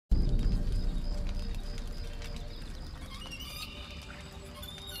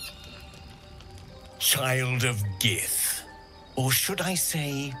Child of Gith, or should I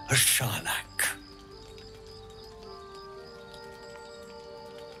say a Sharlak?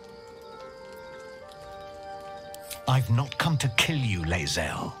 I've not come to kill you,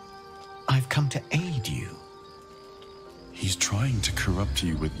 Lae'zel. I've come to aid you. He's trying to corrupt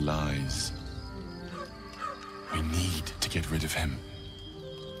you with lies. We need to get rid of him.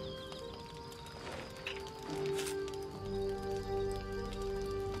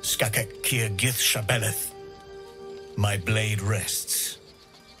 Skakek Kir Gith Shabeleth. My blade rests.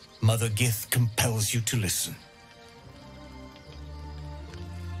 Mother Gith compels you to listen.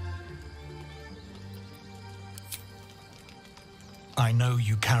 I know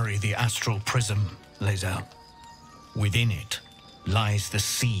you carry the astral prism, Lae'zel. Within it lies the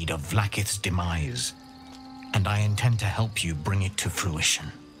seed of Vlaakith's demise, and I intend to help you bring it to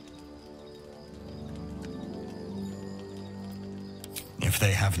fruition. If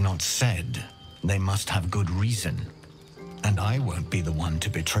they have not said, they must have good reason, and I won't be the one to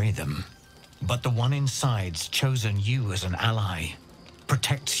betray them. But the one inside's chosen you as an ally,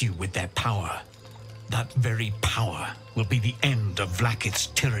 protects you with their power. That very power will be the end of Vlaakith's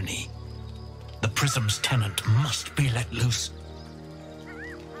tyranny. The prism's tenant must be let loose.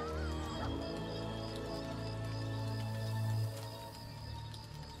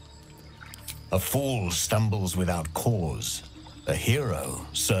 A fool stumbles without cause. A hero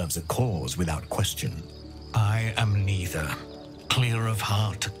serves a cause without question. I am neither. Clear of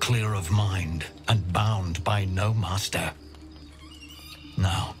heart, clear of mind, and bound by no master.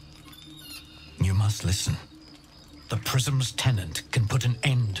 Now, you must listen. The prism's tenant can put an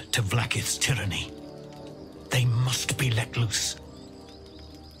end to Vlaakith's tyranny. They must be let loose.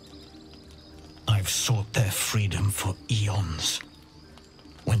 I've sought their freedom for eons.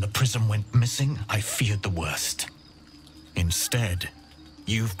 When the prism went missing, I feared the worst. Instead,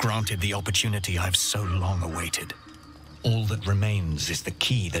 you've granted the opportunity I've so long awaited. All that remains is the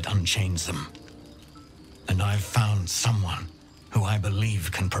key that unchains them. And I've found someone who I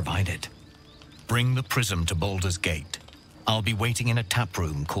believe can provide it. Bring the prism to Baldur's Gate. I'll be waiting in a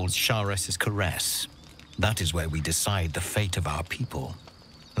taproom called Shares's Caress. That is where we decide the fate of our people.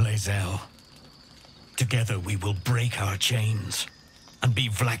 Lae'zel, together we will break our chains and be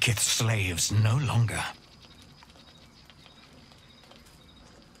Vlaakith's slaves no longer.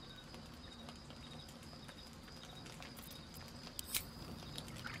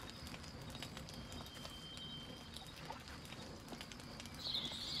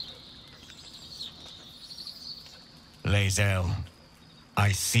 Lae'zel,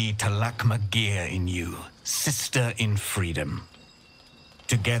 I see Talakma Gear in you, sister in freedom.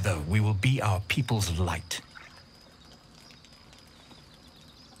 Together we will be our people's light.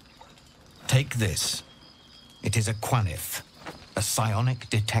 Take this. It is a Quanith, a psionic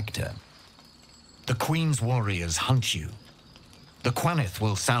detector. The Queen's warriors hunt you. The Quanith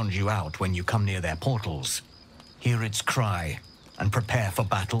will sound you out when you come near their portals. Hear its cry and prepare for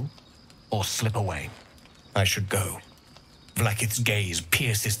battle, or slip away. I should go. Vlaakith's gaze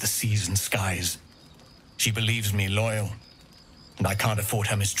pierces the seas and skies. She believes me loyal, and I can't afford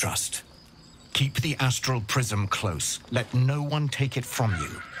her mistrust. Keep the astral prism close. Let no one take it from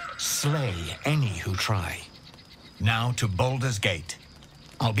you. Slay any who try. Now to Baldur's Gate.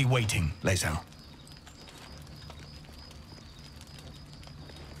 I'll be waiting, Lae'zel.